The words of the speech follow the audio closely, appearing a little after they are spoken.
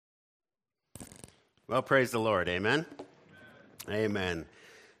Well, praise the Lord. Amen. Amen.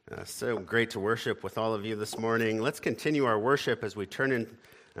 So great to worship with all of you this morning. Let's continue our worship as we turn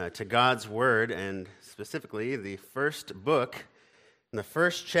to God's Word, and specifically the first book. And the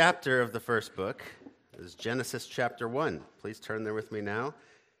first chapter of the first book is Genesis chapter 1. Please turn there with me now.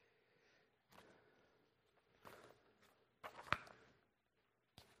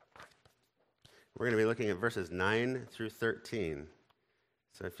 We're going to be looking at verses 9 through 13.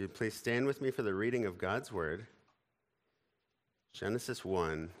 So if you'd please stand with me for the reading of God's Word. Genesis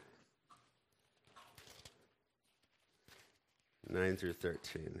 1, 9 through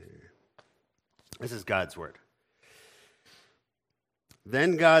 13 here. This is God's Word.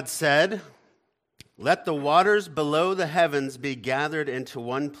 Then God said, "Let the waters below the heavens be gathered into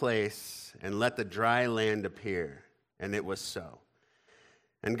one place, and let the dry land appear." And it was so.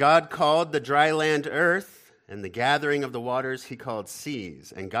 And God called the dry land earth, and the gathering of the waters he called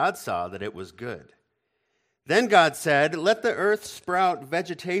seas. And God saw that it was good. Then God said, "Let the earth sprout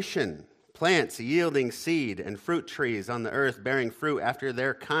vegetation, plants yielding seed, and fruit trees on the earth bearing fruit after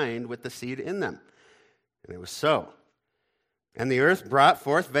their kind with the seed in them." And it was so. And the earth brought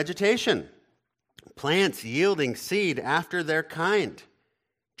forth vegetation, plants yielding seed after their kind,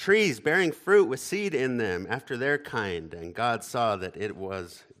 trees bearing fruit with seed in them after their kind. And God saw that it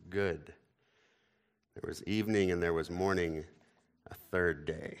was good. There was evening and there was morning, a third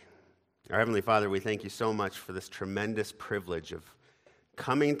day. Our Heavenly Father, we thank you so much for this tremendous privilege of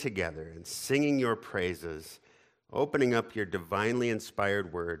coming together and singing your praises, opening up your divinely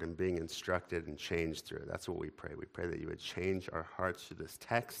inspired word and being instructed and changed through it. That's what we pray. We pray that you would change our hearts through this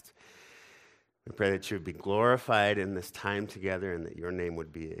text. We pray that you would be glorified in this time together and that your name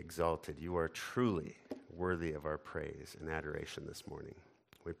would be exalted. You are truly worthy of our praise and adoration this morning.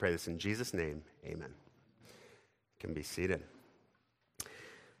 We pray this in Jesus' name. Amen. You can be seated.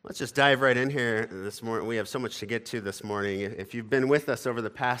 Let's just dive right in here this morning. We have so much to get to this morning. If you've been with us over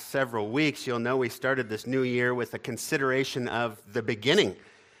the past several weeks, you'll know we started this new year with a consideration of the beginning.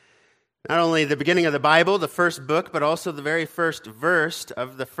 Not only the beginning of the Bible, the first book, but also the very first verse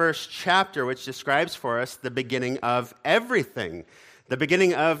of the first chapter, which describes for us the beginning of everything, the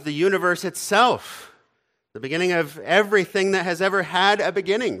beginning of the universe itself. The beginning of everything that has ever had a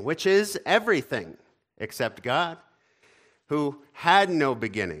beginning, which is everything except God, who had no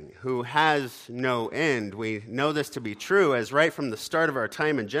beginning, who has no end. We know this to be true as right from the start of our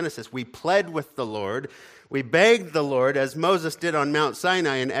time in Genesis, we pled with the Lord. We begged the Lord, as Moses did on Mount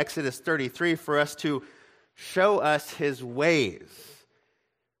Sinai in Exodus 33, for us to show us his ways.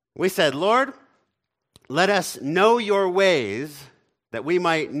 We said, "Lord, let us know your ways that we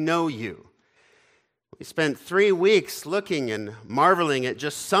might know you." We spent 3 weeks looking and marveling at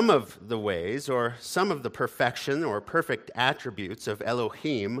just some of the ways or some of the perfection or perfect attributes of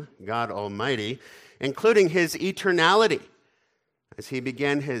Elohim, God Almighty, including his eternality. As he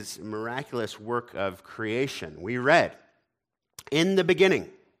began his miraculous work of creation, we read, "In the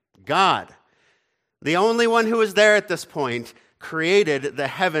beginning, God, the only one who was there at this point, created the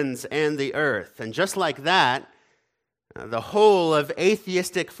heavens and the earth." And just like that, the whole of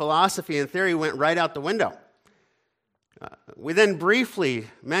atheistic philosophy and theory went right out the window. We then briefly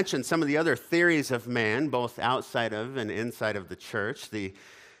mentioned some of the other theories of man, both outside of and inside of the church, the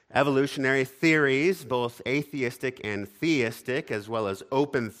evolutionary theories, both atheistic and theistic, as well as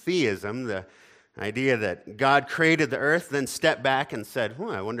open theism, the idea that God created the earth, then stepped back and said,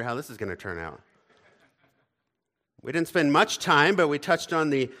 I wonder how this is going to turn out. We didn't spend much time, but we touched on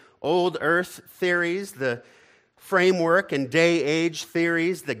the old earth theories, the framework and day-age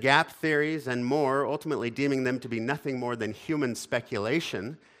theories, the gap theories, and more, ultimately deeming them to be nothing more than human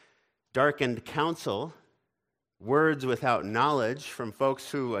speculation, darkened counsel, words without knowledge from folks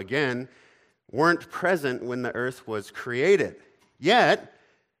who, again, weren't present when the earth was created. Yet,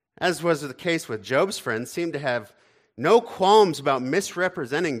 as was the case with Job's friends, seemed to have no qualms about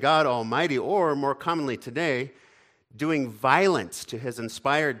misrepresenting God Almighty, or, more commonly today, doing violence to his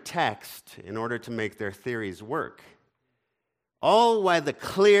inspired text in order to make their theories work. All while the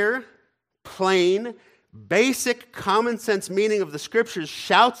clear, plain, basic common sense meaning of the scriptures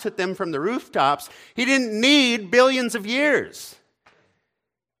shouts at them from the rooftops, he didn't need billions of years.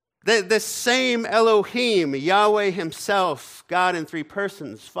 The same Elohim, Yahweh himself, God in three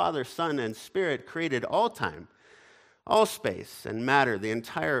persons, Father, Son, and Spirit, created all time, all space and matter, the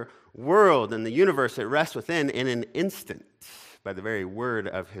entire world and the universe it rests within in an instant by the very word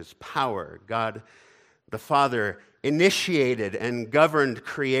of his power. God the Father initiated and governed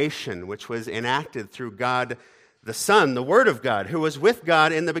creation, which was enacted through God the Son, the Word of God, who was with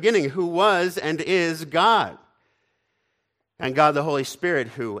God in the beginning, who was and is God. And God the Holy Spirit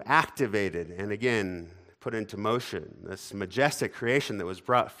who activated and again put into motion this majestic creation that was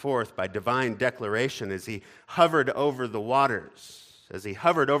brought forth by divine declaration as he hovered over the waters, as he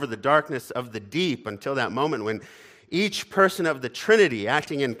hovered over the darkness of the deep until that moment when each person of the Trinity,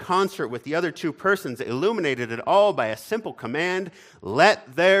 acting in concert with the other two persons, illuminated it all by a simple command,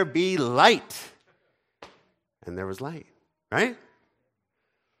 "Let there be light." And there was light, right?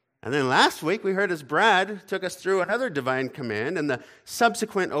 And then last week we heard as Brad took us through another divine command and the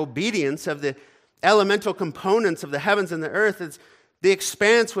subsequent obedience of the elemental components of the heavens and the earth, as the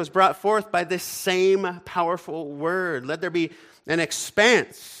expanse was brought forth by this same powerful word. Let there be an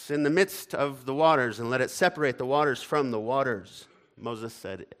expanse in the midst of the waters, and let it separate the waters from the waters. Moses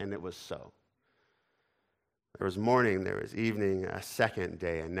said, and it was so. There was morning, there was evening, a second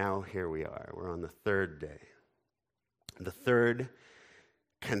day, and now here we are. We're on the third day. The third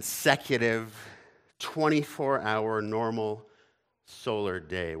consecutive 24-hour normal solar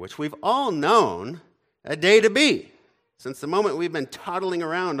day, which we've all known a day to be since the moment we've been toddling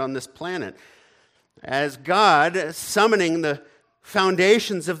around on this planet. As God, summoning the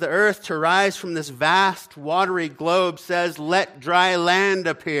foundations of the earth to rise from this vast, watery globe, says, "Let dry land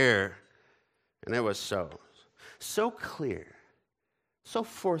appear." And it was so. So clear, so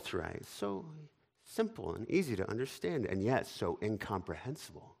forthright, so simple and easy to understand, and yet so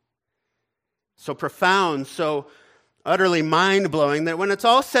incomprehensible. So profound, so utterly mind-blowing that when it's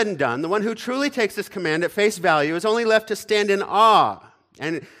all said and done, the one who truly takes this command at face value is only left to stand in awe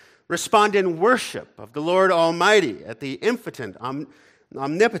and respond in worship of the Lord Almighty at the impotent,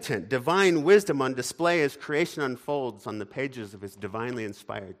 omnipotent, divine wisdom on display as creation unfolds on the pages of his divinely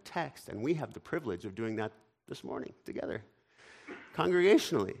inspired text. And we have the privilege of doing that this morning together,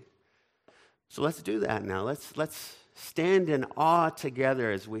 congregationally. So let's do that now. Let's stand in awe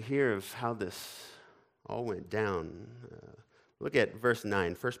together as we hear of how this all went down. Look at verse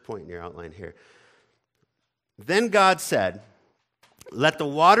 9, first point in your outline here. Then God said, "Let the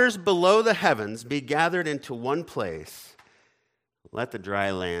waters below the heavens be gathered into one place. Let the dry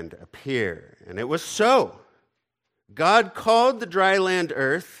land appear." And it was so. God called the dry land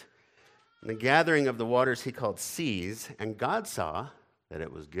earth, and the gathering of the waters he called seas, and God saw that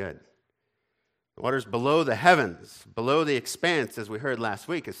it was good. The waters below the heavens, below the expanse, as we heard last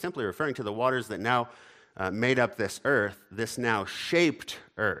week, is simply referring to the waters that now made up this earth, this now shaped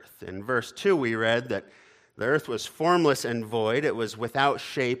earth. In verse 2, we read that the earth was formless and void. It was without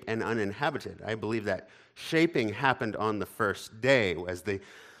shape and uninhabited. I believe that shaping happened on the first day as the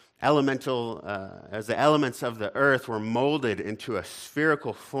elements of the earth were molded into a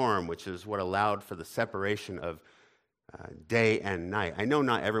spherical form, which is what allowed for the separation of day and night. I know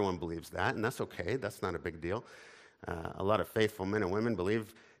not everyone believes that, and that's okay. That's not a big deal. A lot of faithful men and women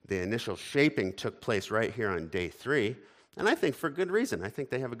believe the initial shaping took place right here on day 3, and I think for good reason. I think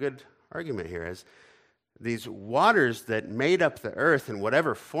they have a good argument here, as these waters that made up the earth in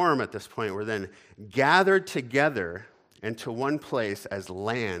whatever form at this point were then gathered together into one place as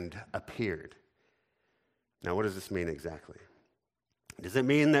land appeared. Now, what does this mean exactly? Does it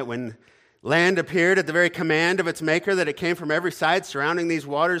mean that when land appeared at the very command of its maker, that it came from every side surrounding these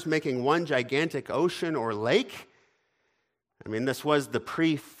waters, making one gigantic ocean or lake? I mean, this was the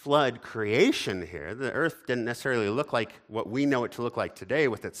pre-flood creation here. The earth didn't necessarily look like what we know it to look like today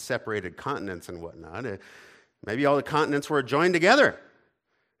with its separated continents and whatnot. Maybe all the continents were joined together,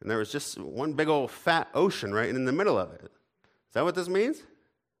 and there was just one big old fat ocean right in the middle of it. Is that what this means?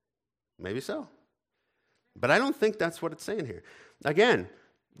 Maybe so. But I don't think that's what it's saying here. Again,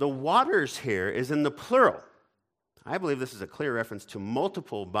 the waters here is in the plural. I believe this is a clear reference to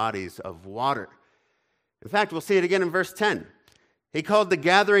multiple bodies of water. In fact, we'll see it again in verse 10. He called the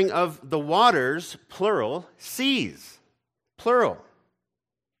gathering of the waters, plural, seas, plural.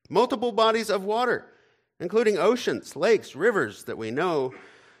 Multiple bodies of water, including oceans, lakes, rivers that we know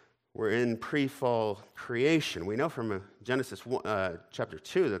were in pre-fall creation. We know from Genesis chapter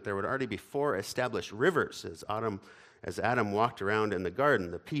 2 that there would already be 4 established rivers as Adam walked around in the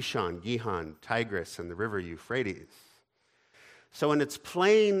garden, the Pishon, Gihon, Tigris, and the river Euphrates. So in its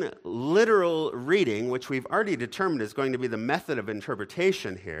plain, literal reading, which we've already determined is going to be the method of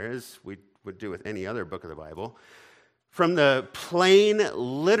interpretation here, as we would do with any other book of the Bible, from the plain,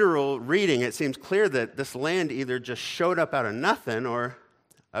 literal reading, it seems clear that this land either just showed up out of nothing or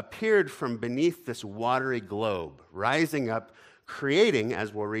appeared from beneath this watery globe, rising up, creating,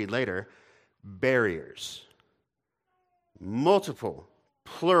 as we'll read later, barriers. Multiple,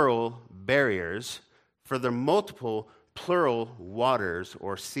 plural barriers for the multiple plural waters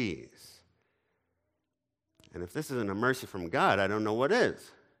or seas. And if this isn't a mercy from God, I don't know what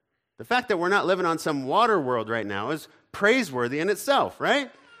is. The fact that we're not living on some water world right now is praiseworthy in itself,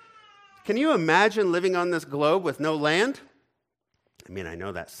 right? Can you imagine living on this globe with no land? I mean, I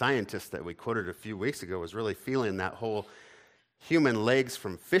know that scientist that we quoted a few weeks ago was really feeling that whole human legs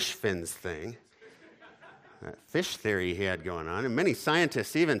from fish fins thing, that fish theory he had going on. And many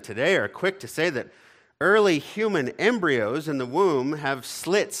scientists even today are quick to say that early human embryos in the womb have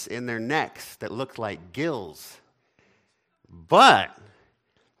slits in their necks that look like gills. But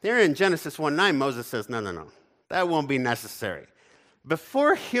there in Genesis 1:9, Moses says, no, that won't be necessary.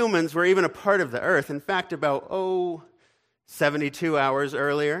 Before humans were even a part of the earth, in fact, about, 72 hours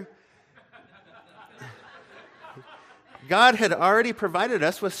earlier, God had already provided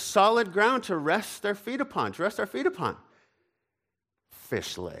us with solid ground to rest our feet upon.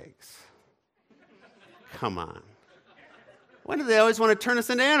 Fish legs. Come on. Why do they always want to turn us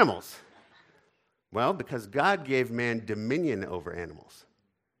into animals? Well, because God gave man dominion over animals.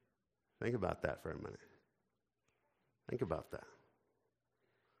 Think about that for a minute. Think about that.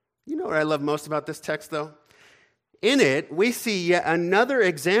 You know what I love most about this text, though? In it, we see yet another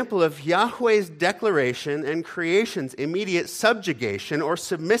example of Yahweh's declaration and creation's immediate subjugation or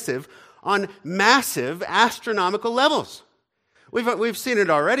submissive on massive astronomical levels. We've seen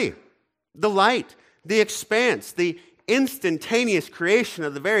it already. The light, the expanse, the instantaneous creation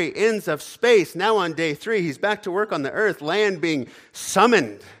of the very ends of space. Now on day 3, he's back to work on the earth, land being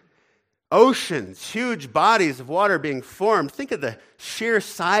summoned, oceans, huge bodies of water being formed. Think of the sheer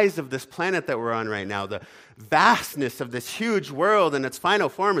size of this planet that we're on right now. The vastness of this huge world and its final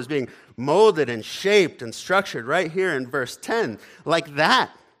form is being molded and shaped and structured right here in verse 10. Like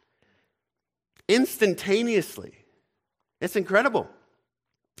that. Instantaneously. It's incredible.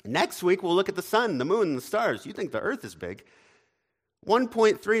 Next week, we'll look at the sun, the moon, and the stars. You think the earth is big.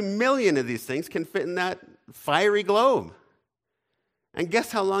 1.3 million of these things can fit in that fiery globe. And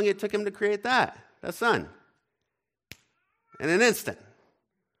guess how long it took him to create that sun? In an instant.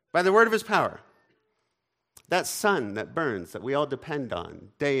 By the word of his power. That sun that burns, that we all depend on,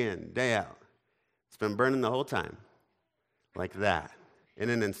 day in, day out. It's been burning the whole time. Like that. In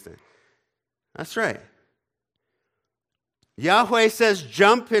an instant. That's right. Yahweh says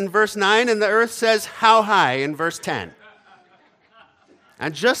jump in verse 9, and the earth says how high in verse 10.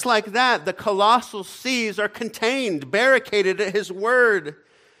 And just like that, the colossal seas are contained, barricaded at his word.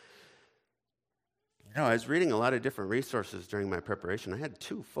 You know, I was reading a lot of different resources during my preparation. I had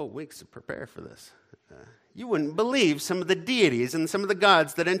 2 full weeks to prepare for this. You wouldn't believe some of the deities and some of the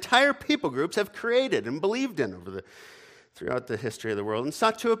gods that entire people groups have created and believed in throughout the history of the world and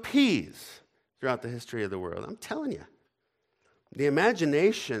sought to appease throughout the history of the world. I'm telling you, the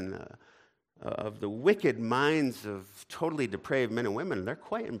imagination of the wicked minds of totally depraved men and women, they're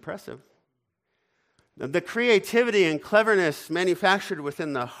quite impressive. The creativity and cleverness manufactured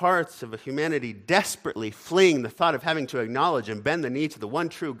within the hearts of a humanity desperately fleeing the thought of having to acknowledge and bend the knee to the one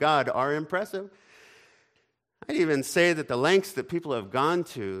true God are impressive. I'd even say that the lengths that people have gone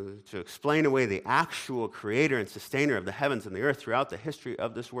to explain away the actual creator and sustainer of the heavens and the earth throughout the history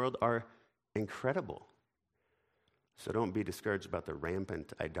of this world are incredible. So don't be discouraged about the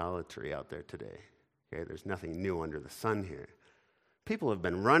rampant idolatry out there today. Okay, there's nothing new under the sun here. People have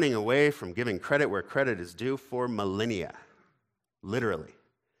been running away from giving credit where credit is due for millennia, literally.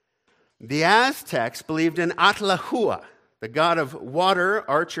 The Aztecs believed in Atlahua, the god of water,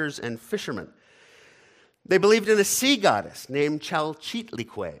 archers, and fishermen. They believed in a sea goddess named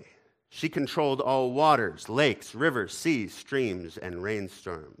Chalchitlique. She controlled all waters, lakes, rivers, seas, streams, and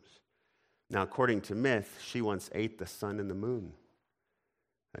rainstorms. Now, according to myth, she once ate the sun and the moon.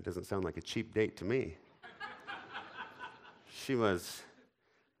 That doesn't sound like a cheap date to me. She was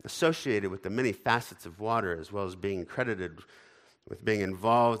associated with the many facets of water, as well as being credited with being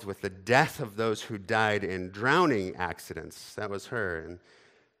involved with the death of those who died in drowning accidents. That was her. And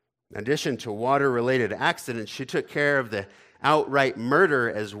in addition to water-related accidents, she took care of the outright murder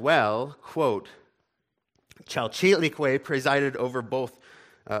as well. Quote, Chalchitlique presided over both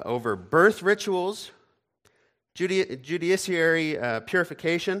over birth rituals, judiciary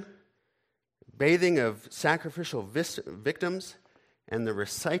purification, bathing of sacrificial victims, and the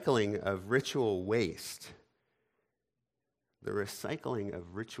recycling of ritual waste. The recycling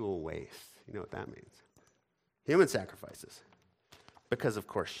of ritual waste. You know what that means? Human sacrifices. Because of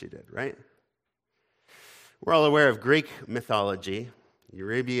course she did, right? We're all aware of Greek mythology.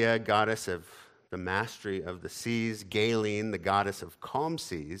 Eurybia, goddess of the mastery of the seas, Galen, the goddess of calm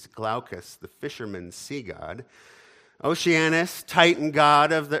seas, Glaucus, the fisherman's sea god, Oceanus, Titan,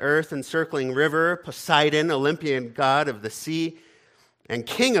 god of the earth encircling river, Poseidon, Olympian god of the sea, and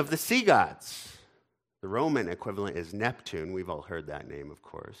king of the sea gods. The Roman equivalent is Neptune. We've all heard that name, of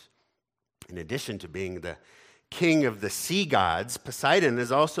course. In addition to being the king of the sea gods, Poseidon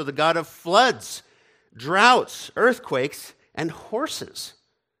is also the god of floods, droughts, earthquakes, and horses.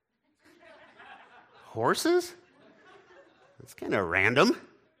 Horses? That's kind of random.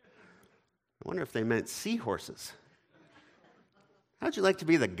 I wonder if they meant seahorses. How'd you like to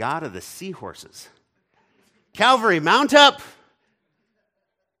be the god of the seahorses? Calvary, mount up!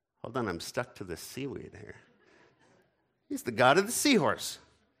 Hold on, I'm stuck to the seaweed here. He's the god of the seahorse.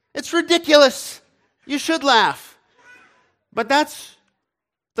 It's ridiculous. You should laugh. But that's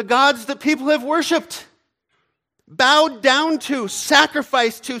the gods that people have worshipped, bowed down to,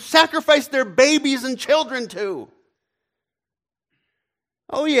 sacrificed their babies and children to.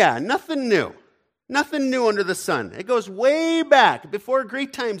 Oh yeah, nothing new. Nothing new under the sun. It goes way back, before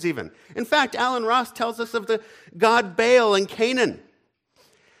Greek times even. In fact, Alan Ross tells us of the god Baal in Canaan.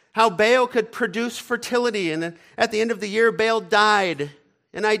 How Baal could produce fertility, and at the end of the year, Baal died.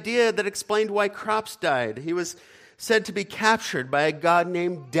 An idea that explained why crops died. He was said to be captured by a god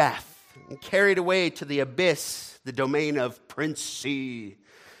named Death and carried away to the abyss, the domain of Prince Sea.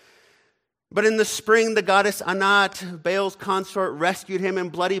 But in the spring, the goddess Anat, Baal's consort, rescued him in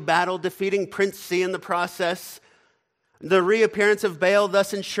bloody battle, defeating Prince Sea in the process. The reappearance of Baal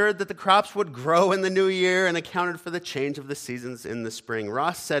thus ensured that the crops would grow in the new year and accounted for the change of the seasons in the spring.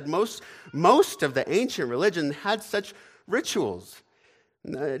 Ross said most of the ancient religion had such rituals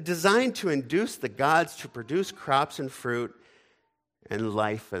designed to induce the gods to produce crops and fruit and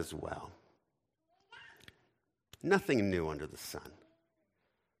life as well. Nothing new under the sun.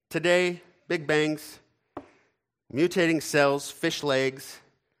 Today, Big bangs, mutating cells, fish legs.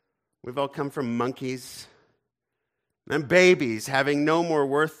 We've all come from monkeys. And babies having no more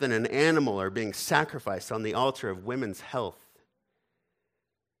worth than an animal are being sacrificed on the altar of women's health.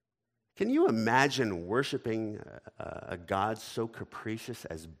 Can you imagine worshiping a god so capricious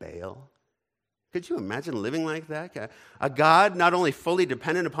as Baal? Could you imagine living like that? A god not only fully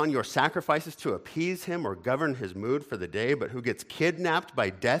dependent upon your sacrifices to appease him or govern his mood for the day, but who gets kidnapped by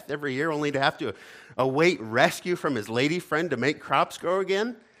death every year only to have to await rescue from his lady friend to make crops grow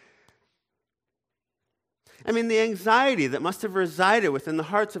again? I mean, the anxiety that must have resided within the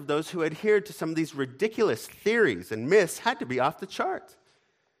hearts of those who adhered to some of these ridiculous theories and myths had to be off the charts.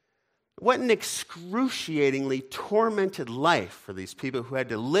 What an excruciatingly tormented life for these people who had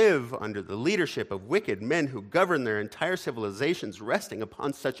to live under the leadership of wicked men who governed their entire civilizations resting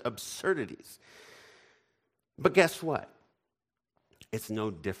upon such absurdities. But guess what? It's no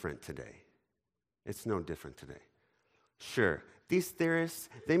different today. It's no different today. Sure, these theorists,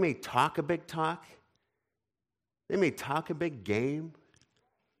 they may talk a big talk, they may talk a big game,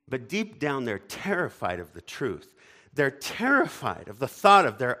 but deep down they're terrified of the truth. They're terrified of the thought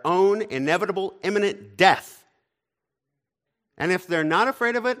of their own inevitable, imminent death. And if they're not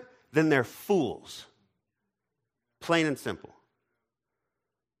afraid of it, then they're fools. Plain and simple.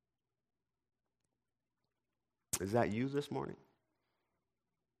 Is that you this morning?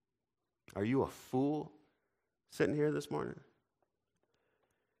 Are you a fool sitting here this morning?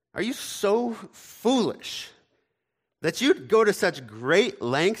 Are you so foolish that you'd go to such great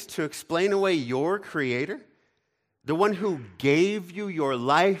lengths to explain away your Creator? The one who gave you your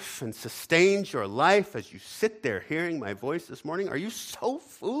life and sustains your life as you sit there hearing my voice this morning? Are you so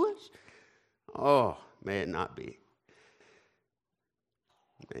foolish? Oh, may it not be.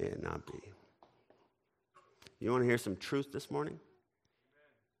 May it not be. You want to hear some truth this morning?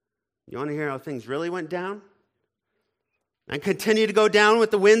 You want to hear how things really went down? And continue to go down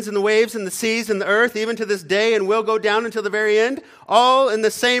with the winds and the waves and the seas and the earth, even to this day, and will go down until the very end, all in the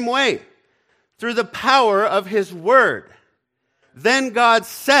same way. Through the power of his word. Then God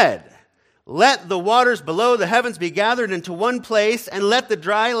said, "Let the waters below the heavens be gathered into one place, and let the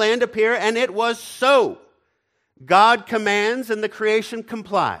dry land appear," and it was so. God commands, and the creation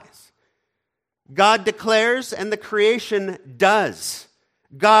complies. God declares, and the creation does.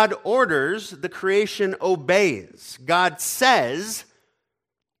 God orders, the creation obeys. God says,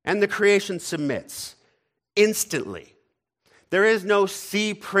 and the creation submits. Instantly. There is no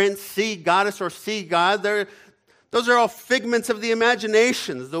sea prince, sea goddess, or sea god. Those are all figments of the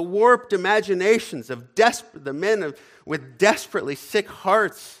imaginations, the warped imaginations of the men with desperately sick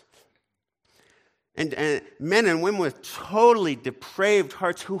hearts. And men and women with totally depraved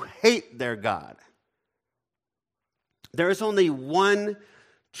hearts who hate their God. There is only one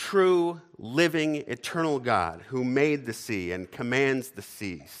true, living, eternal God who made the sea and commands the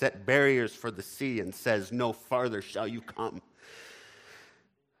sea, set barriers for the sea, and says, "No farther shall you come."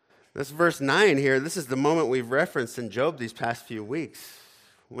 This verse 9 here, this is the moment we've referenced in Job these past few weeks.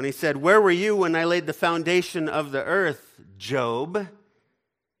 When he said, "Where were you when I laid the foundation of the earth, Job?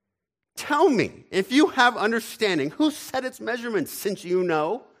 tell me, if you have understanding, who set its measurements, since you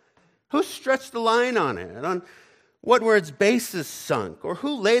know? Who stretched the line on it? On what were its bases sunk? Or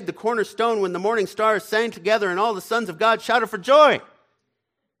who laid the cornerstone when the morning stars sang together and all the sons of God shouted for joy?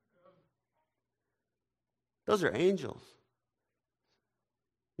 Those are angels.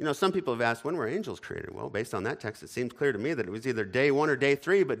 You know, some people have asked, when were angels created? Well, based on that text, it seems clear to me that it was either day 1 or day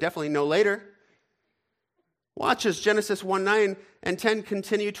 3, but definitely no later. Watch as Genesis 1:9 and 10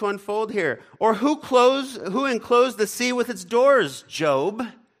 continue to unfold here. Or who enclosed the sea with its doors, Job?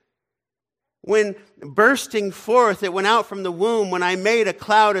 When bursting forth, it went out from the womb. When I made a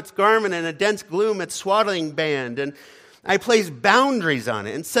cloud its garment and a dense gloom its swaddling band. And I placed boundaries on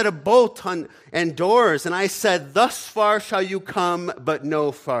it and set a bolt on and doors. And I said, thus far shall you come, but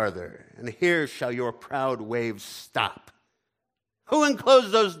no farther. And here shall your proud waves stop. Who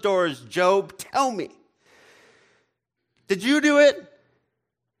enclosed those doors, Job? Tell me. Did you do it?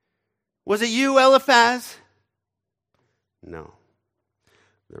 Was it you, Eliphaz? No.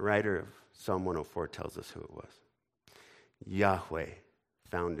 The writer of Psalm 104 tells us who it was. Yahweh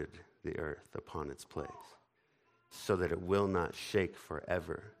founded the earth upon its place, so that it will not shake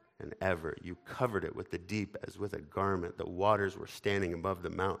forever and ever. You covered it with the deep as with a garment. The waters were standing above the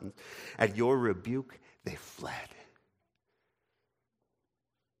mountains. At your rebuke, they fled.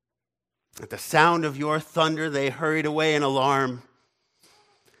 At the sound of your thunder, they hurried away in alarm.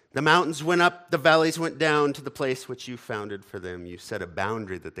 The mountains went up, the valleys went down to the place which you founded for them. You set a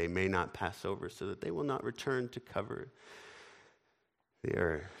boundary that they may not pass over, so that they will not return to cover the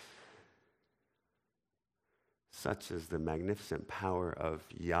earth. Such is the magnificent power of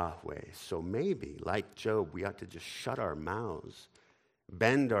Yahweh. So maybe, like Job, we ought to just shut our mouths,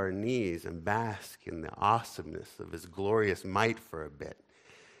 bend our knees, and bask in the awesomeness of his glorious might for a bit.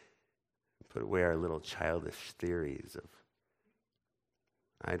 Put away our little childish theories of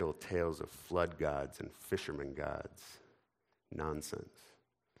idle tales of flood gods and fishermen gods. Nonsense.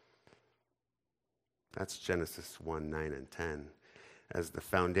 That's Genesis 1, 9, and 10. As the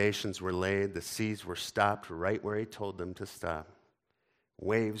foundations were laid, the seas were stopped right where he told them to stop.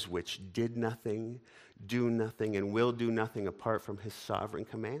 Waves which did nothing, do nothing, and will do nothing apart from his sovereign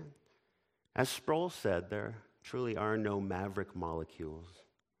command. As Sproul said, there truly are no maverick molecules.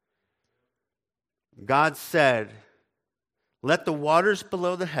 God said, let the waters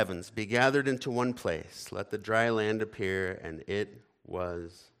below the heavens be gathered into one place. Let the dry land appear, and it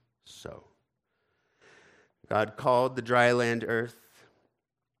was so. God called the dry land earth.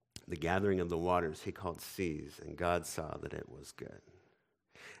 The gathering of the waters he called seas, and God saw that it was good.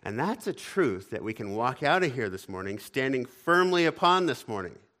 And that's a truth that we can walk out of here this morning standing firmly upon this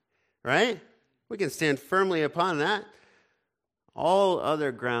morning, right? We can stand firmly upon that. All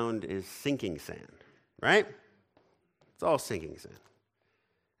other ground is sinking sand, right? It's all sinking sand.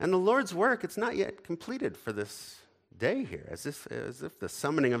 And the Lord's work, it's not yet completed for this day here, as if the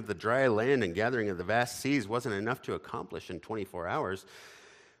summoning of the dry land and gathering of the vast seas wasn't enough to accomplish in 24 hours.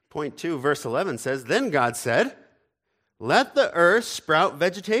 Point 2, verse 11 says, then God said, let the earth sprout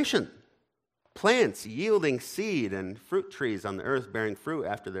vegetation, plants yielding seed, and fruit trees on the earth bearing fruit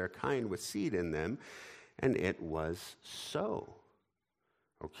after their kind with seed in them. And it was so.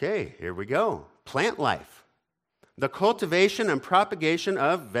 Okay, here we go. Plant life. The cultivation and propagation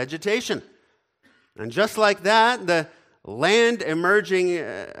of vegetation. And just like that, the land emerging,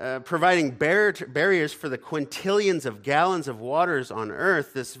 providing barriers for the quintillions of gallons of waters on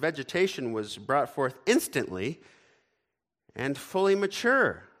earth, this vegetation was brought forth instantly and fully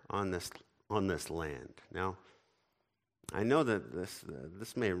mature on this land. Now, I know that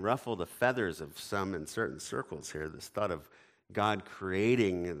this may ruffle the feathers of some in certain circles here, this thought of God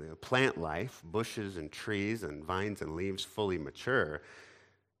creating plant life, bushes and trees and vines and leaves fully mature.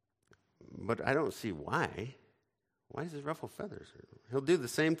 But I don't see why. Why does it ruffle feathers? He'll do the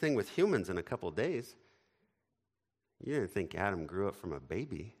same thing with humans in a couple of days. You didn't think Adam grew up from a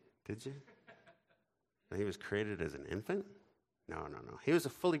baby, did you? He was created as an infant? No. He was a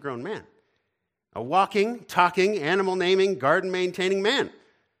fully grown man. A walking, talking, animal-naming, garden-maintaining man.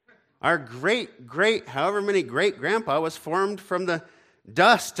 Our great, however many great-grandpa was formed from the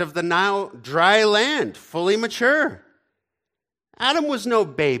dust of the now dry land, fully mature. Adam was no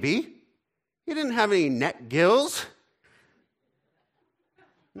baby. He didn't have any neck gills.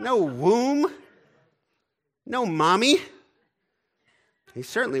 No womb. No mommy. He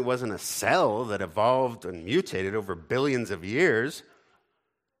certainly wasn't a cell that evolved and mutated over billions of years.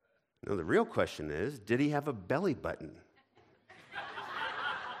 No, the real question is, did he have a belly button?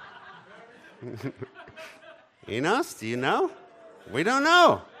 Enos, do you know? We don't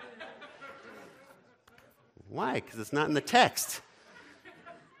know. Why? Because it's not in the text.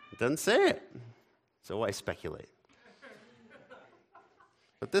 doesn't say it. So why speculate?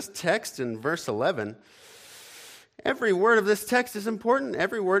 But this text in verse 11, every word of this text is important.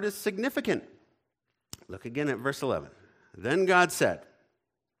 Every word is significant. Look again at verse 11. Then God said,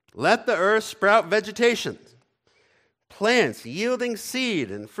 "Let the earth sprout vegetation, plants yielding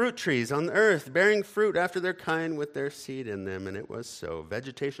seed, and fruit trees on the earth, bearing fruit after their kind with their seed in them." And it was so.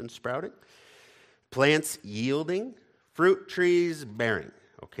 Vegetation sprouting, plants yielding, fruit trees bearing.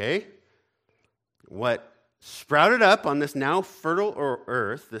 Okay? What sprouted up on this now fertile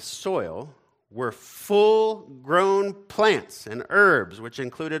earth, this soil, were full-grown plants and herbs, which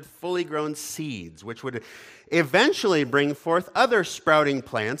included fully grown seeds, which would eventually bring forth other sprouting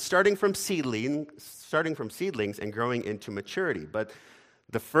plants, starting from seedlings and growing into maturity. But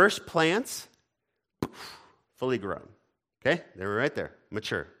the first plants, fully grown. Okay? They were right there,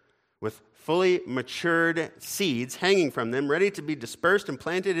 mature, with fully matured seeds hanging from them, ready to be dispersed and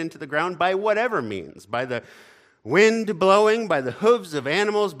planted into the ground by whatever means, by the wind blowing, by the hooves of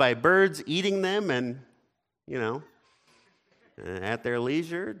animals, by birds eating them, and, at their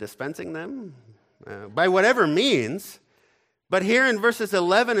leisure, dispensing them, by whatever means. But here in verses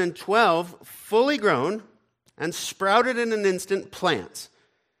 11 and 12, fully grown and sprouted in an instant plants.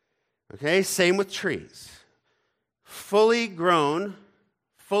 Okay, same with trees. Fully grown,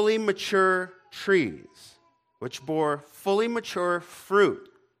 fully mature trees, which bore fully mature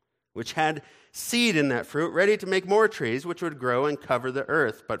fruit, which had seed in that fruit, ready to make more trees, which would grow and cover the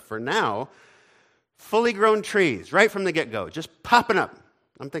earth. But for now, fully grown trees, right from the get-go, just popping up.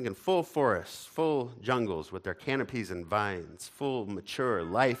 I'm thinking full forests, full jungles with their canopies and vines, full, mature,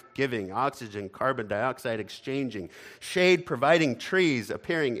 life-giving, oxygen, carbon dioxide exchanging, shade-providing trees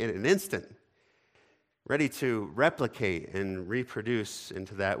appearing in an instant, ready to replicate and reproduce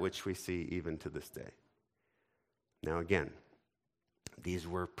into that which we see even to this day. Now again, these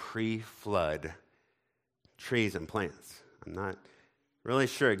were pre-flood trees and plants. I'm not really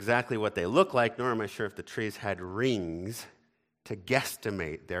sure exactly what they look like, nor am I sure if the trees had rings to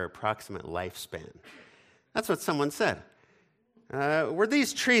guesstimate their approximate lifespan. That's what someone said. Were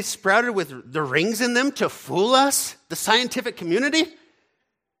these trees sprouted with the rings in them to fool us, the scientific community?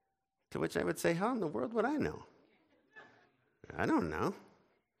 To which I would say, how in the world would I know? I don't know.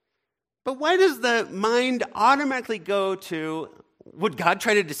 But why does the mind automatically go to, would God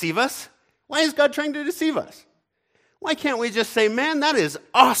try to deceive us? Why is God trying to deceive us? Why can't we just say, man, that is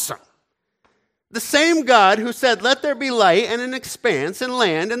awesome? The same God who said, let there be light and an expanse and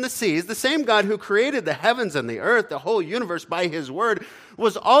land and the seas, the same God who created the heavens and the earth, the whole universe by his word,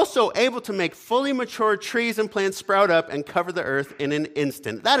 was also able to make fully mature trees and plants sprout up and cover the earth in an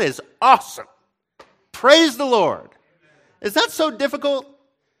instant. That is awesome. Praise the Lord. Is that so difficult?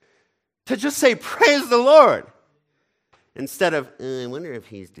 To just say, praise the Lord, instead of, I wonder if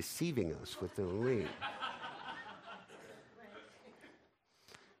he's deceiving us with the rain.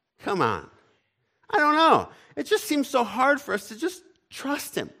 Come on. I don't know. It just seems so hard for us to just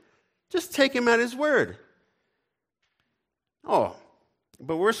trust him. Just take him at his word. Oh,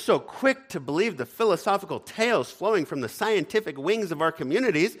 but we're so quick to believe the philosophical tales flowing from the scientific wings of our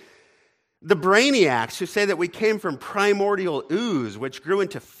communities. The brainiacs who say that we came from primordial ooze, which grew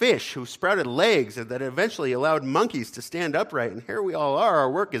into fish, who sprouted legs, and that eventually allowed monkeys to stand upright. And here we all are.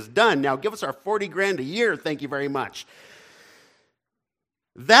 Our work is done. Now give us our 40 grand a year. Thank you very much.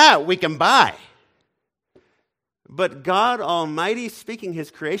 That we can buy. But God Almighty speaking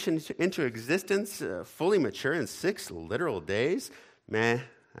his creation into existence fully mature in 6 literal days, man,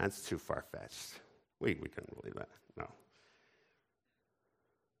 that's too far-fetched. We couldn't believe that. No.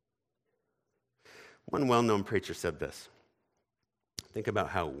 One well-known preacher said this. Think about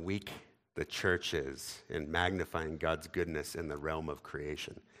how weak the church is in magnifying God's goodness in the realm of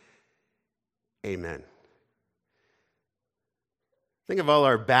creation. Amen. Think of all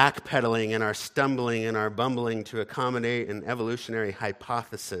our backpedaling and our stumbling and our bumbling to accommodate an evolutionary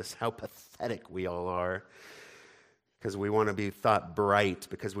hypothesis, how pathetic we all are, because we want to be thought bright,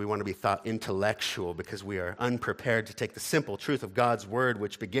 because we want to be thought intellectual, because we are unprepared to take the simple truth of God's word,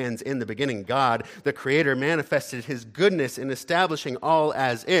 which begins, in the beginning, God, the Creator, manifested his goodness in establishing all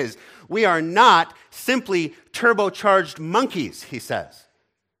as is. We are not simply turbocharged monkeys, he says.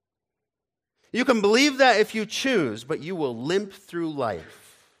 You can believe that if you choose, but you will limp through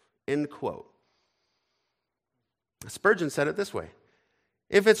life. End quote. Spurgeon said it this way.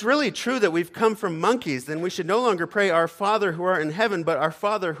 If it's really true that we've come from monkeys, then we should no longer pray, our Father who art in heaven, but our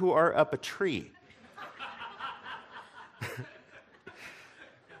Father who art up a tree.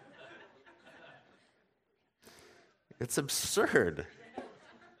 It's absurd.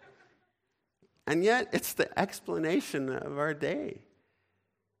 And yet, it's the explanation of our day.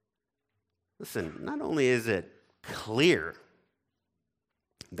 Listen, not only is it clear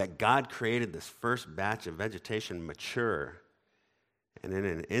that God created this first batch of vegetation mature and in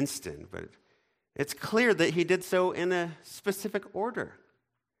an instant, but it's clear that he did so in a specific order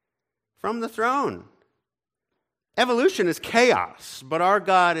from the throne. Evolution is chaos, but our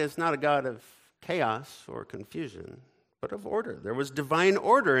God is not a God of chaos or confusion, but of order. There was divine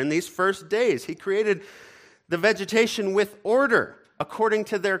order in these first days. He created the vegetation with order according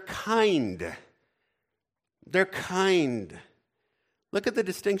to their kind. Their kind. Look at the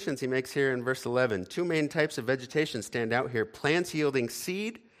distinctions he makes here in verse 11. Two main types of vegetation stand out here: plants yielding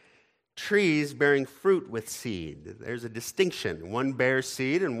seed, trees bearing fruit with seed. There's a distinction. One bears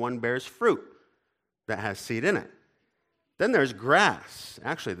seed and one bears fruit that has seed in it. Then there's grass.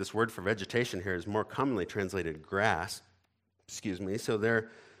 Actually, this word for vegetation here is more commonly translated grass. So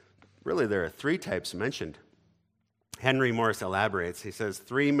there are three types mentioned. Henry Morris elaborates. He says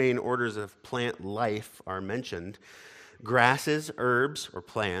three main orders of plant life are mentioned: grasses, herbs, or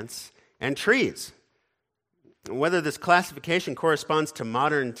plants, and trees. Whether this classification corresponds to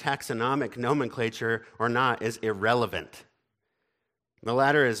modern taxonomic nomenclature or not is irrelevant. The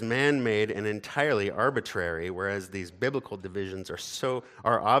latter is man-made and entirely arbitrary, whereas these biblical divisions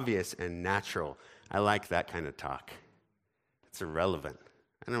are obvious and natural. I like that kind of talk. It's irrelevant.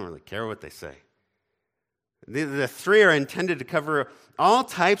 I don't really care what they say. The three are intended to cover all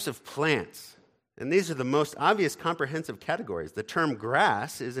types of plants, and these are the most obvious comprehensive categories. The term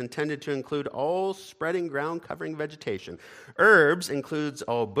grass is intended to include all spreading ground-covering vegetation. Herbs includes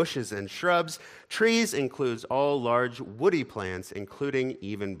all bushes and shrubs. Trees includes all large woody plants, including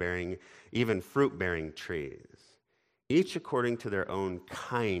even fruit-bearing trees, each according to their own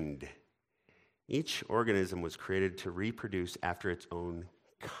kind. Each organism was created to reproduce after its own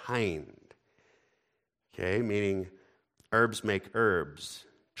kind. Okay, meaning herbs make herbs,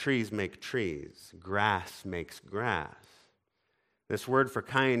 trees make trees, grass makes grass. This word for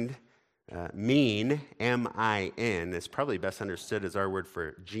kind, mean, M-I-N, is probably best understood as our word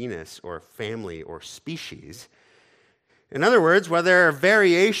for genus or family or species. In other words, while there are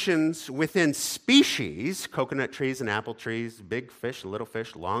variations within species, coconut trees and apple trees, big fish, little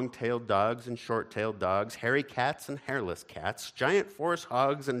fish, long-tailed dogs and short-tailed dogs, hairy cats and hairless cats, giant forest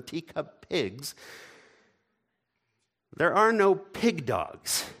hogs and teacup pigs, there are no pig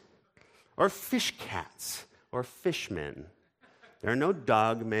dogs or fish cats or fishmen. There are no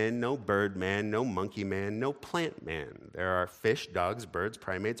dog men, no bird man, no monkey man, no plant man. There are fish, dogs, birds,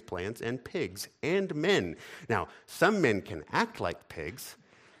 primates, plants, and pigs, and men. Now, some men can act like pigs,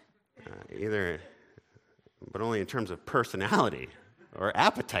 but only in terms of personality or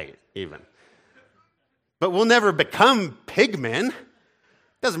appetite, even. But we'll never become pig men.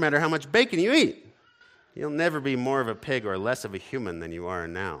 Doesn't matter how much bacon you eat. You'll never be more of a pig or less of a human than you are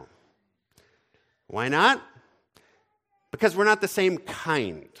now. Why not? Because we're not the same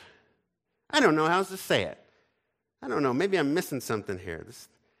kind. I don't know how else to say it. I don't know. Maybe I'm missing something here.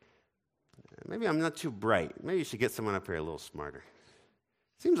 Maybe I'm not too bright. Maybe you should get someone up here a little smarter.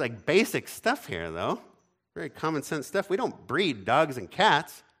 Seems like basic stuff here, though. Very common sense stuff. We don't breed dogs and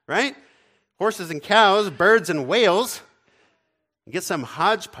cats, right? Horses and cows, birds and whales. Get some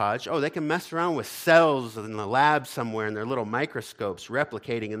hodgepodge. Oh, they can mess around with cells in the lab somewhere in their little microscopes,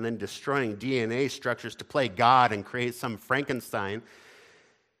 replicating and then destroying DNA structures to play God and create some Frankenstein.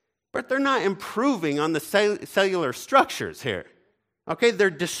 But they're not improving on the cellular structures here. Okay, they're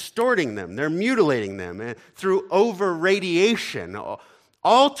distorting them. They're mutilating them through over-radiation,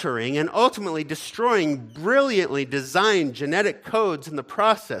 altering and ultimately destroying brilliantly designed genetic codes in the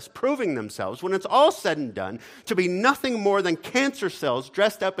process, proving themselves, when it's all said and done, to be nothing more than cancer cells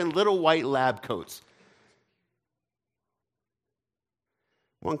dressed up in little white lab coats.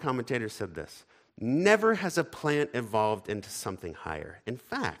 One commentator said this: never has a plant evolved into something higher. In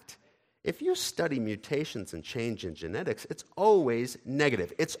fact, if you study mutations and change in genetics, it's always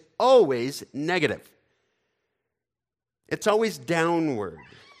negative. It's always negative. It's always downward.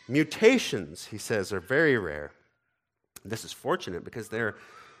 Mutations, he says, are very rare. This is fortunate because they're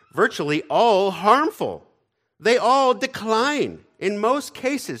virtually all harmful. They all decline. In most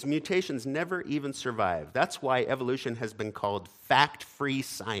cases, mutations never even survive. That's why evolution has been called fact-free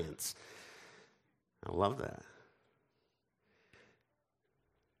science. I love that.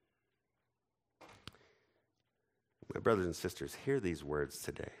 My brothers and sisters, hear these words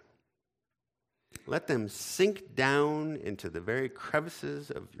today. Let them sink down into the very crevices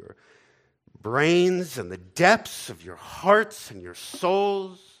of your brains and the depths of your hearts and your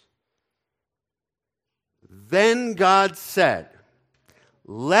souls. Then God said,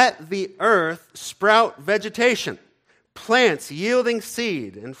 let the earth sprout vegetation, plants yielding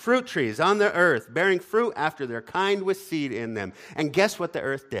seed and fruit trees on the earth, bearing fruit after their kind with seed in them. And guess what the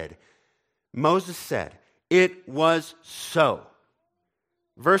earth did? Moses said, it was so.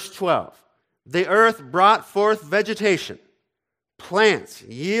 Verse 12, the earth brought forth vegetation, plants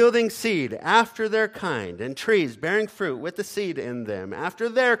yielding seed after their kind, and trees bearing fruit with the seed in them after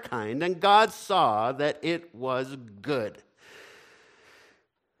their kind. And God saw that it was good.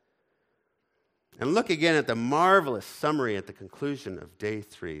 And look again at the marvelous summary at the conclusion of day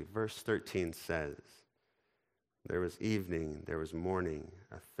 3. Verse 13 says, there was evening, there was morning,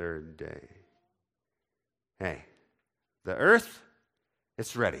 a third day. Hey, the earth,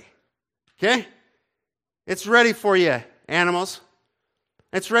 it's ready. Okay? It's ready for you, animals.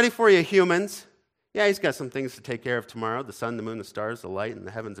 It's ready for you, humans. Yeah, he's got some things to take care of tomorrow, the sun, the moon, the stars, the light, and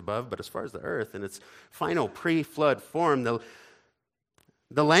the heavens above. But as far as the earth in its final pre-flood form,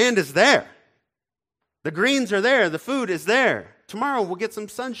 the land is there. The greens are there. The food is there. Tomorrow we'll get some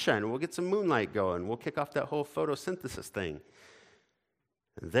sunshine. We'll get some moonlight going. We'll kick off that whole photosynthesis thing.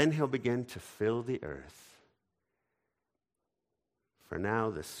 And then he'll begin to fill the earth. For now,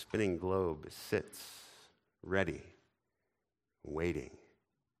 the spinning globe sits ready, waiting.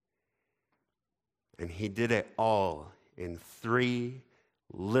 And he did it all in 3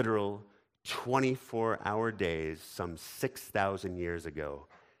 literal 24-hour days some 6,000 years ago.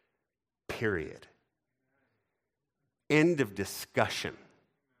 Period. End of discussion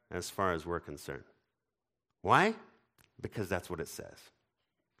as far as we're concerned. Why? Because that's what it says.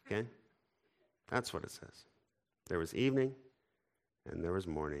 Okay? That's what it says. There was evening and there was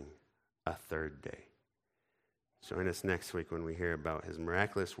morning, a third day. Join us next week when we hear about his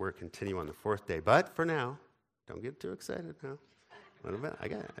miraculous work continue on the 4th day. But for now, don't get too excited now. What about?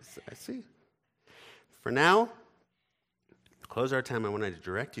 I see. For now, to close our time, I want to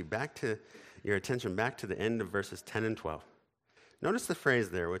direct you your attention back to the end of verses 10 and 12. Notice the phrase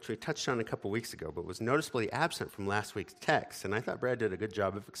there, which we touched on a couple weeks ago, but was noticeably absent from last week's text. And I thought Brad did a good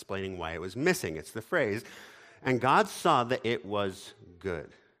job of explaining why it was missing. It's the phrase, and God saw that it was good.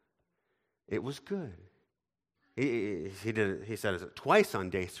 It was good. He said it twice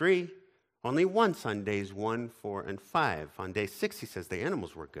on day 3, only once on days 1, 4, and 5. On day 6, he says the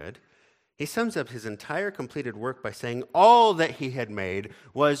animals were good. He sums up his entire completed work by saying all that he had made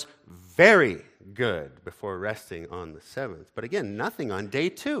was very good before resting on the 7th. But again, nothing on day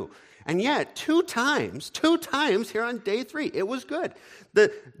 2. And yet, two times here on day 3, it was good.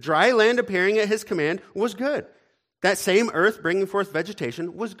 The dry land appearing at his command was good. That same earth bringing forth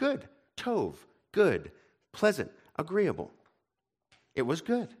vegetation was good. Tov, good, pleasant, agreeable. It was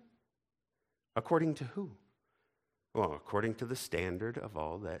good. According to who? Well, according to the standard of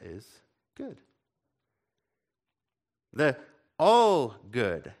all that is good. The all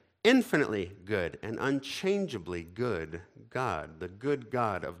good, infinitely good, and unchangeably good God, the good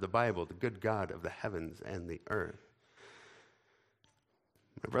God of the Bible, the good God of the heavens and the earth.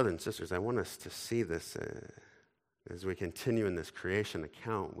 My brothers and sisters, I want us to see this as we continue in this creation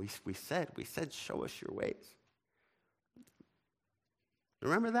account. We said, show us your ways.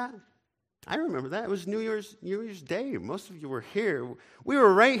 Remember that? I remember that. It was New Year's Day. Most of you were here. We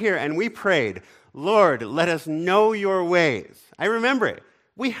were right here, and we prayed, Lord, let us know your ways. I remember it.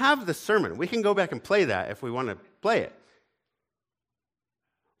 We have the sermon. We can go back and play that if we want to play it.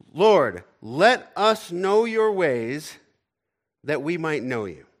 Lord, let us know your ways that we might know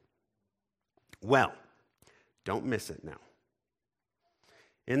you. Well, don't miss it now.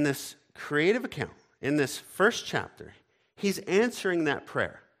 In this creative account, in this first chapter, he's answering that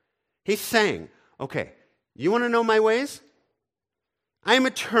prayer. He's saying, okay, you want to know my ways? I am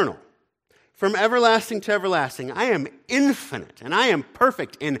eternal, from everlasting to everlasting. I am infinite, and I am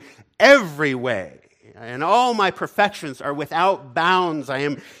perfect in every way. And all my perfections are without bounds. I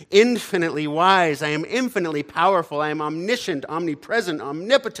am infinitely wise. I am infinitely powerful. I am omniscient, omnipresent,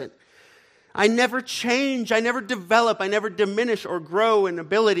 omnipotent. I never change. I never develop. I never diminish or grow in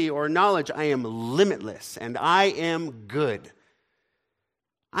ability or knowledge. I am limitless, and I am good.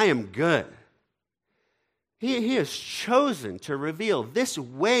 I am good. He has chosen to reveal this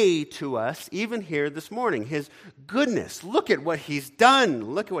way to us even here this morning. His goodness. Look at what he's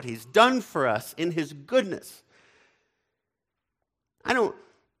done. Look at what he's done for us in his goodness.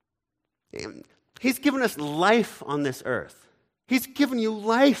 He's given us life on this earth. He's given you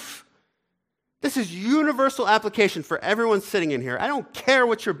life. This is universal application for everyone sitting in here. I don't care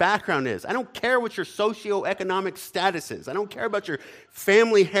what your background is. I don't care what your socioeconomic status is. I don't care about your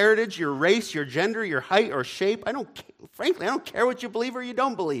family heritage, your race, your gender, your height or shape. Frankly, I don't care what you believe or you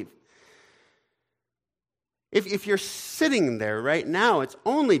don't believe. If you're sitting there right now, it's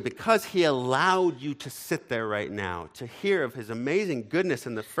only because he allowed you to sit there right now, to hear of his amazing goodness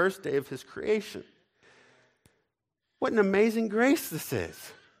in the first day of his creation. What an amazing grace this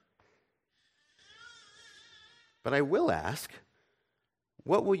is. But I will ask,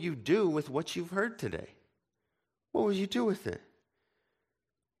 what will you do with what you've heard today? What will you do with it?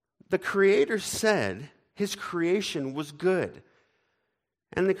 The Creator said his creation was good.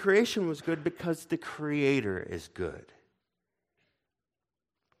 And the creation was good because the Creator is good.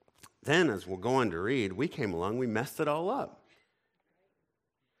 Then, as we'll go on to read, we came along, we messed it all up.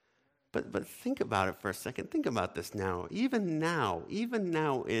 But think about it for a second. Think about this now. Even now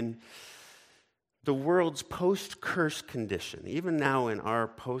in the world's post-curse condition, even now in our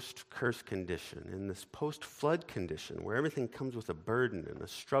post-curse condition, in this post-flood condition, where everything comes with a burden and a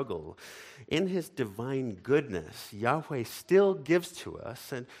struggle, in his divine goodness, Yahweh still gives to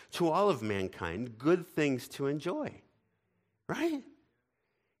us and to all of mankind good things to enjoy, right?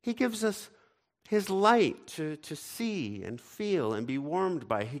 He gives us his light to see and feel and be warmed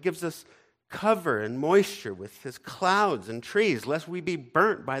by. He gives us cover and moisture with his clouds and trees, lest we be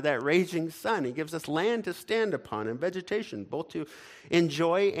burnt by that raging sun. He gives us land to stand upon and vegetation, both to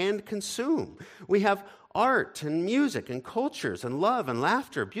enjoy and consume. We have art and music and cultures and love and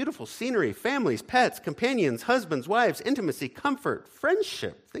laughter, beautiful scenery, families, pets, companions, husbands, wives, intimacy, comfort,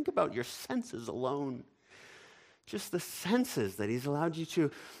 friendship. Think about your senses alone. Just the senses that he's allowed you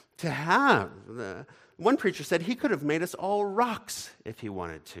to have. One preacher said he could have made us all rocks if he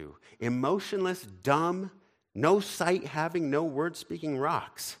wanted to. Emotionless, dumb, no sight having, no word speaking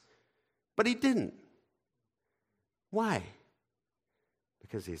rocks. But he didn't. Why?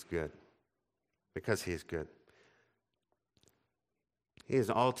 Because he's good. Because he's good. He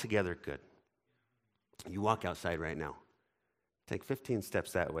is altogether good. You walk outside right now. Take 15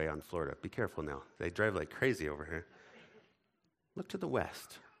 steps that way on Florida. Be careful now. They drive like crazy over here. Look to the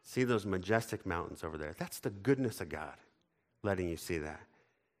west. See those majestic mountains over there. That's the goodness of God, letting you see that.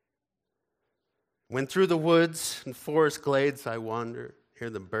 When through the woods and forest glades I wander, hear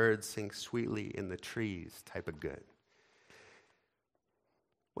the birds sing sweetly in the trees, type of good.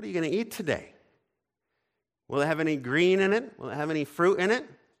 What are you going to eat today? Will it have any green in it? Will it have any fruit in it?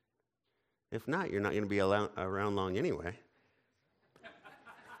 If not, you're not going to be around long anyway.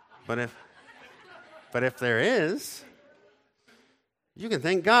 But if there is, you can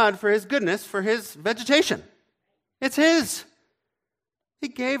thank God for his goodness, for his vegetation. It's his. He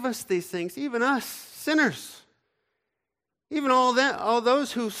gave us these things, even us, sinners. Even all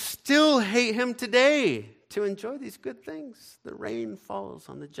those who still hate him today, to enjoy these good things. The rain falls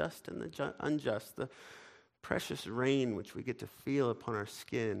on the just and the unjust. The precious rain which we get to feel upon our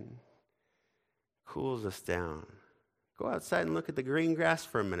skin cools us down. Go outside and look at the green grass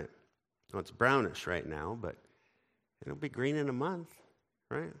for a minute. Well, it's brownish right now, but it'll be green in a month,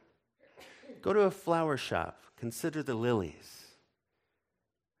 right? Go to a flower shop. Consider the lilies.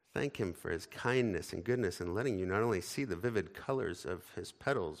 Thank him for his kindness and goodness in letting you not only see the vivid colors of his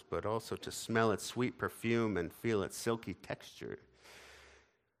petals, but also to smell its sweet perfume and feel its silky texture.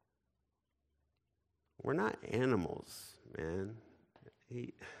 We're not animals, man.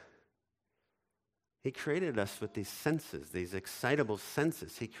 He created us with these senses, these excitable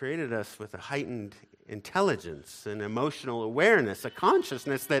senses. He created us with a heightened intelligence, an emotional awareness, a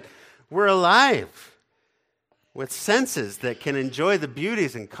consciousness that we're alive, with senses that can enjoy the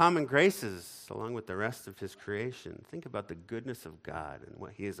beauties and common graces along with the rest of his creation. Think about the goodness of God and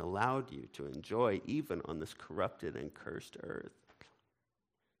what he has allowed you to enjoy even on this corrupted and cursed earth.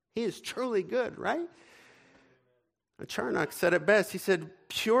 He is truly good, right? Charnock said it best. He said,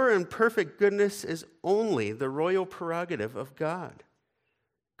 pure and perfect goodness is only the royal prerogative of God.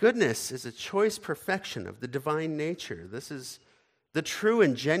 Goodness is a choice perfection of the divine nature. This is the true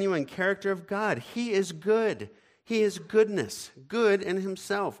and genuine character of God. He is good. He is goodness, good in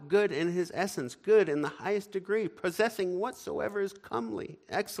himself, good in his essence, good in the highest degree, possessing whatsoever is comely,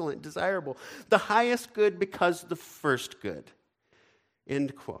 excellent, desirable, the highest good because the first good.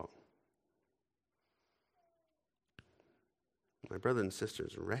 End quote. My brothers and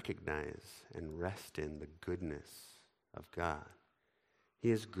sisters, recognize and rest in the goodness of God. He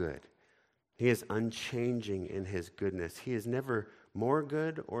is good. He is unchanging in his goodness. He is never more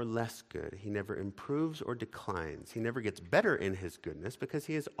good or less good. He never improves or declines. He never gets better in his goodness because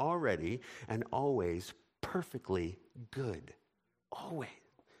he is already and always perfectly good. Always.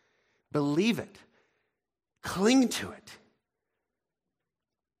 Believe it. Cling to it.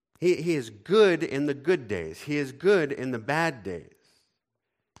 He is good in the good days. He is good in the bad days.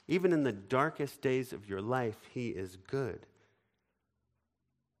 Even in the darkest days of your life, he is good.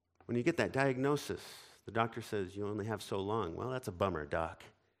 When you get that diagnosis The doctor says, you only have so long. Well, that's a bummer, doc.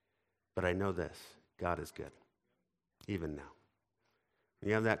 But I know this, God is good, even now. When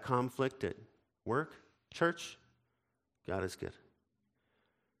you have that conflict at work, church, God is good.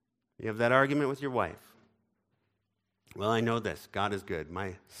 You have that argument with your wife. Well, I know this, God is good.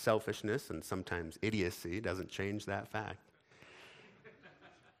 My selfishness and sometimes idiocy doesn't change that fact.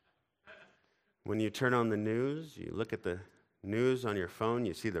 When you turn on the news, you look at the news on your phone,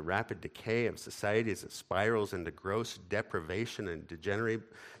 you see the rapid decay of society as it spirals into gross deprivation and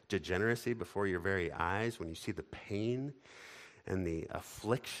degeneracy before your very eyes. When you see the pain and the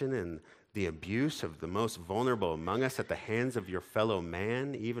affliction and the abuse of the most vulnerable among us at the hands of your fellow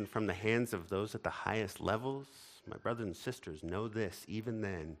man, even from the hands of those at the highest levels, my brothers and sisters, know this, even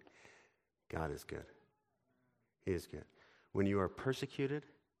then, God is good. He is good. When you are persecuted,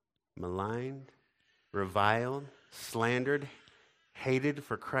 maligned, reviled, slandered, hated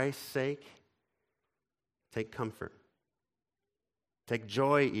for Christ's sake, take comfort. Take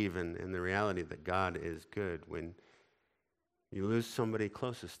joy even in the reality that God is good. When you lose somebody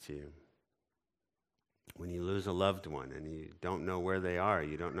closest to you, when you lose a loved one and you don't know where they are,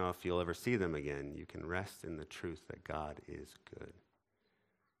 you don't know if you'll ever see them again, you can rest in the truth that God is good.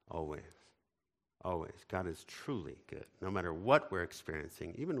 Always. Always. God is truly good, no matter what we're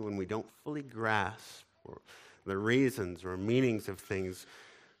experiencing, even when we don't fully grasp the reasons or meanings of things.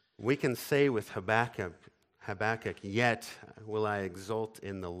 We can say with Habakkuk, yet will I exult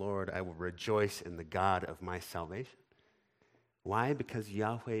in the Lord, I will rejoice in the God of my salvation. Why? Because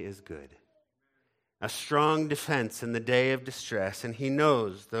Yahweh is good. A strong defense in the day of distress, and he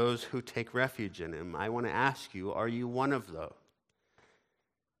knows those who take refuge in him. I want to ask you, are you one of those?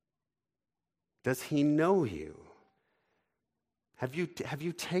 Does he know you? Have you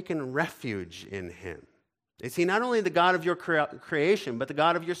taken refuge in him? Is he not only the God of your creation, but the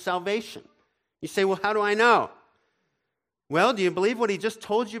God of your salvation? You say, well, how do I know? Well, do you believe what he just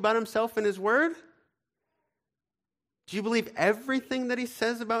told you about himself in his word? Do you believe everything that he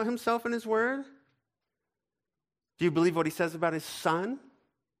says about himself in his word? Do you believe what he says about his son?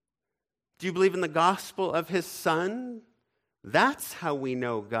 Do you believe in the gospel of his son? That's how we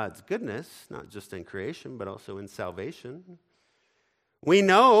know God's goodness, not just in creation, but also in salvation. We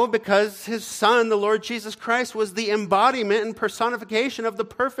know because his son, the Lord Jesus Christ, was the embodiment and personification of the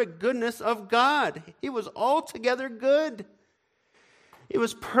perfect goodness of God. He was altogether good. He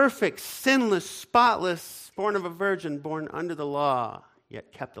was perfect, sinless, spotless, born of a virgin, born under the law,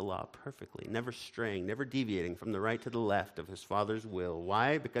 yet kept the law perfectly, never straying, never deviating from the right to the left of his Father's will.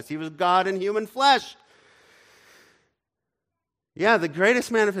 Why? Because he was God in human flesh. Yeah, the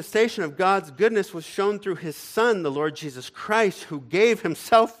greatest manifestation of God's goodness was shown through his Son, the Lord Jesus Christ, who gave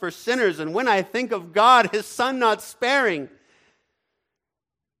himself for sinners. And when I think of God, his Son not sparing,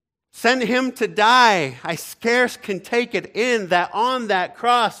 send him to die, I scarce can take it in that on that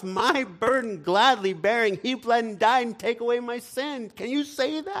cross, my burden gladly bearing, he bled and died and take away my sin. Can you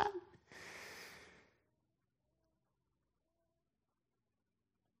say that?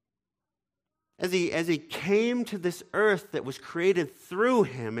 As he came to this earth that was created through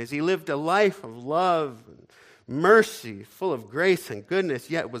him, as he lived a life of love and mercy, full of grace and goodness,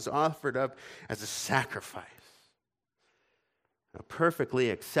 yet was offered up as a sacrifice. A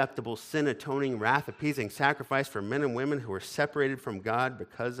perfectly acceptable, sin-atoning, wrath-appeasing sacrifice for men and women who were separated from God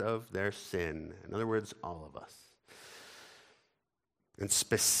because of their sin. In other words, all of us. And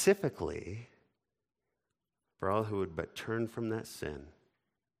specifically, for all who would but turn from that sin,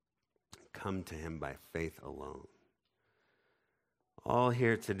 come to him by faith alone. All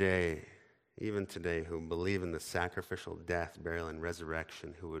here today, even today, who believe in the sacrificial death, burial, and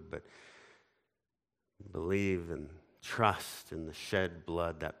resurrection, who would but believe and trust in the shed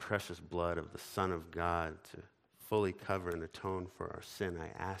blood, that precious blood of the Son of God to fully cover and atone for our sin, I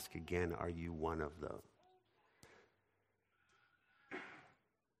ask again, are you one of those?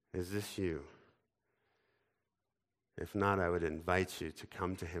 Is this you? If not, I would invite you to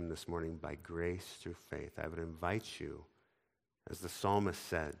come to him this morning by grace through faith. I would invite you, as the psalmist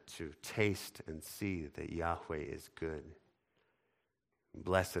said, to taste and see that Yahweh is good.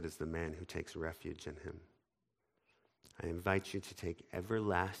 Blessed is the man who takes refuge in him. I invite you to take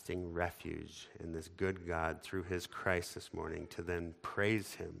everlasting refuge in this good God through his Christ this morning, to then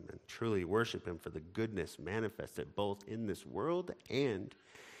praise him and truly worship him for the goodness manifested both in this world and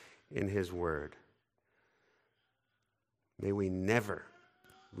in his word. May we never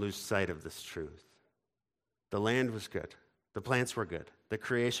lose sight of this truth. The land was good. The plants were good. The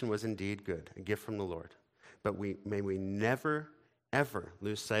creation was indeed good, a gift from the Lord. But may we never, ever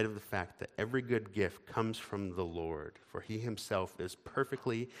lose sight of the fact that every good gift comes from the Lord, for he himself is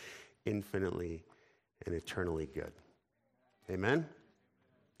perfectly, infinitely, and eternally good. Amen?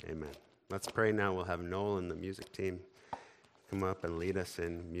 Amen. Let's pray now. We'll have Noel and the music team come up and lead us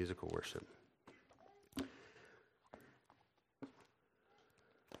in musical worship.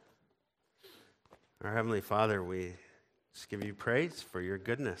 Our Heavenly Father, we just give you praise for your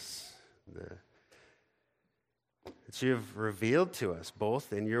goodness, that you have revealed to us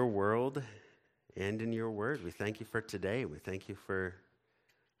both in your world and in your word. We thank you for today. We thank you for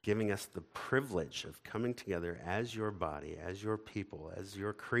giving us the privilege of coming together as your body, as your people, as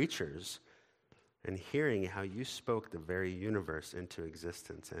your creatures, and hearing how you spoke the very universe into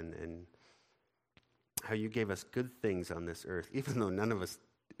existence and how you gave us good things on this earth, even though none of us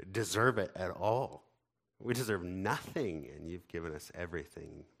deserve it at all. We deserve nothing, and you've given us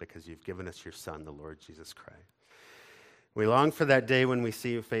everything because you've given us your Son, the Lord Jesus Christ. We long for that day when we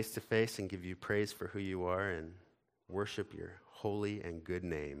see you face to face and give you praise for who you are and worship your holy and good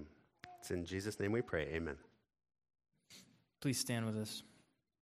name. It's in Jesus' name we pray. Amen. Please stand with us.